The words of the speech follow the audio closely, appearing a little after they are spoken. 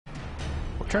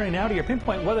Turning now to your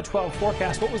Pinpoint Weather 12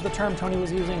 forecast. What was the term Tony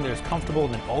was using? There's comfortable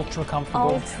and then ultra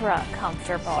comfortable. Ultra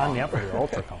comfortable. Sign me up for your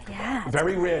ultra comfortable. Yeah.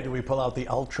 Very rare do we pull out the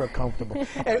ultra comfortable.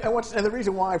 and the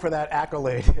reason why for that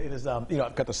accolade is, you know,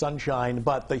 I've got the sunshine,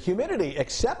 but the humidity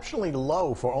exceptionally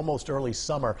low for almost early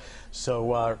summer.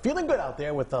 So feeling good out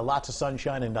there with lots of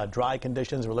sunshine and dry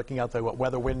conditions. We're looking out the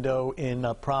weather window in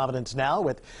Providence now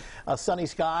with sunny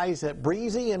skies,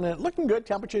 breezy, and looking good.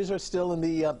 Temperatures are still in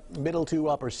the middle to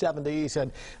upper 70s, and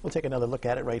we'll take another look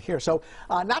at it right here. So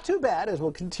not too bad as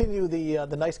we'll continue the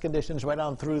nice conditions right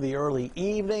on through the early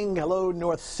evening. Hello,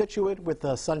 North Situate with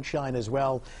the sunshine as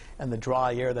well and the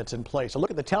dry air that's in place. So look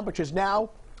at the temperatures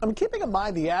now. I'm keeping in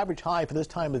mind the average high for this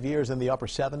time of year is in the upper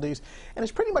 70s, and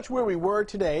it's pretty much where we were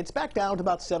today. It's back down to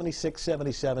about 76,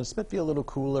 77. Smithfield a little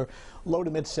cooler, low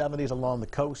to mid 70s along the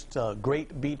coast.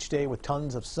 Great beach day with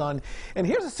tons of sun. And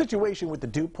here's the situation with the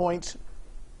dew points.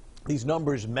 These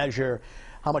numbers measure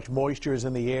how much moisture is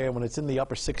in the air. When it's in the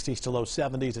upper 60s to low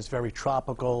 70s, it's very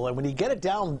tropical. And when you get it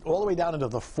down, all the way down into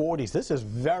the 40s, this is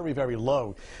very, very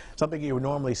low. Something you would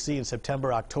normally see in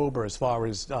September, October as far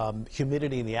as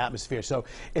humidity in the atmosphere. So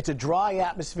it's a dry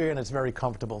atmosphere and it's very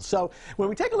comfortable. So when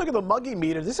we take a look at the Muggy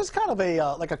meter, this is kind of a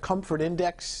like a comfort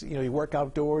index. You know, you work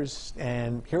outdoors,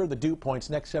 and here are the dew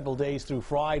points next several days through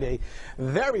Friday.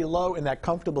 Very low in that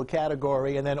comfortable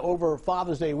category. And then over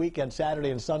Father's Day weekend,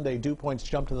 Saturday and Sunday, dew points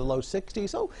jump to the low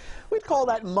 60s. So we'd call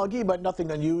that muggy, but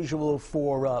nothing unusual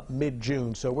for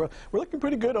mid-June. So we're looking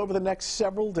pretty good over the next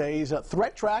several days.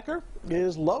 Threat tracker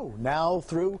is low now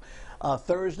through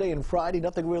Thursday and Friday.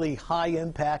 Nothing really high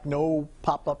impact, no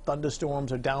pop-up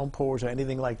thunderstorms or downpours or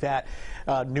anything like that.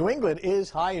 New England is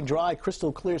high and dry,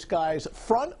 crystal clear skies.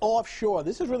 Front offshore,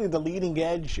 this is really the leading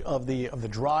edge of the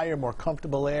drier, more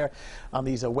comfortable air.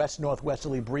 These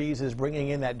west-northwesterly breezes bringing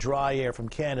in that dry air from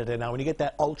Canada. Now, when you get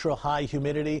that ultra-high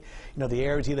humidity, you know, the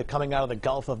air is either coming out of the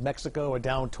Gulf of Mexico or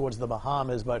down towards the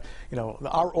Bahamas, but, you know,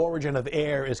 our origin of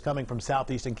air is coming from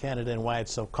southeastern Canada and why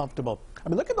it's so comfortable. I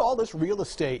mean, look at all this real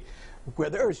estate where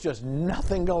there is just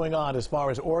nothing going on as far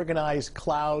as organized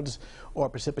clouds or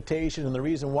precipitation, and the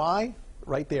reason why?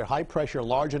 Right there, high pressure,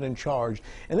 large and in charge,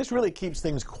 and this really keeps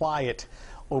things quiet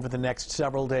over the next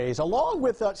several days, along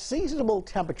with seasonable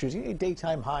temperatures.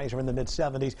 Daytime highs are in the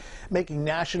mid-70s. Making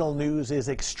national news is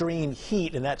extreme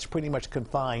heat, and that's pretty much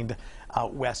confined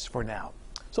out west for now.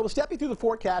 So we'll step you through the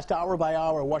forecast hour by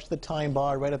hour. Watch the time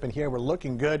bar right up in here. We're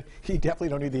looking good. You definitely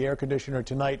don't need the air conditioner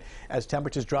tonight as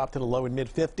temperatures drop to the low and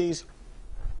mid-50s.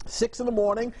 6 in the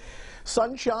morning,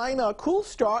 sunshine, a cool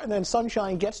start, and then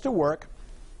sunshine gets to work.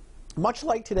 Much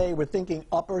like today, we're thinking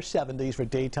upper 70s for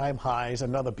daytime highs.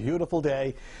 Another beautiful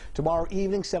day. Tomorrow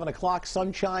evening, 7 o'clock,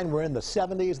 sunshine. We're in the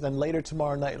 70s. Then later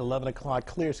tomorrow night at 11 o'clock,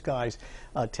 clear skies,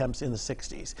 temps in the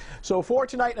 60s. So for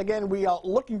tonight, again, we are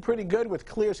looking pretty good with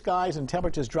clear skies and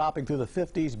temperatures dropping through the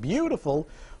 50s. Beautiful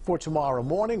for tomorrow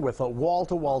morning with a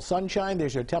wall-to-wall sunshine.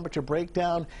 There's your temperature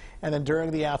breakdown. And then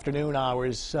during the afternoon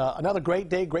hours, another great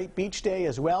day, great beach day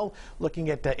as well. Looking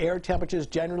at the air temperatures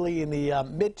generally in the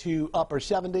mid to upper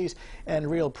 70s and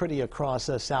real pretty across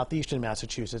southeastern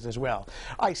Massachusetts as well.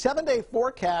 All right, 7-day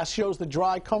forecast shows the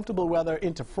dry, comfortable weather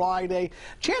into Friday.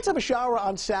 Chance of a shower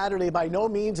on Saturday. By no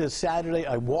means is Saturday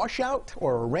a washout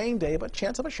or a rain day, but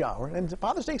chance of a shower. And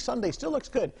Father's Day Sunday still looks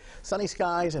good. Sunny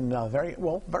skies and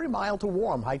very mild to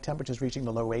warm. High temperatures reaching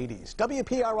the low 80s.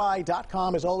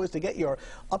 WPRI.com as always to get your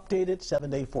updated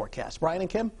 7-day forecast. Brian and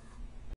Kim?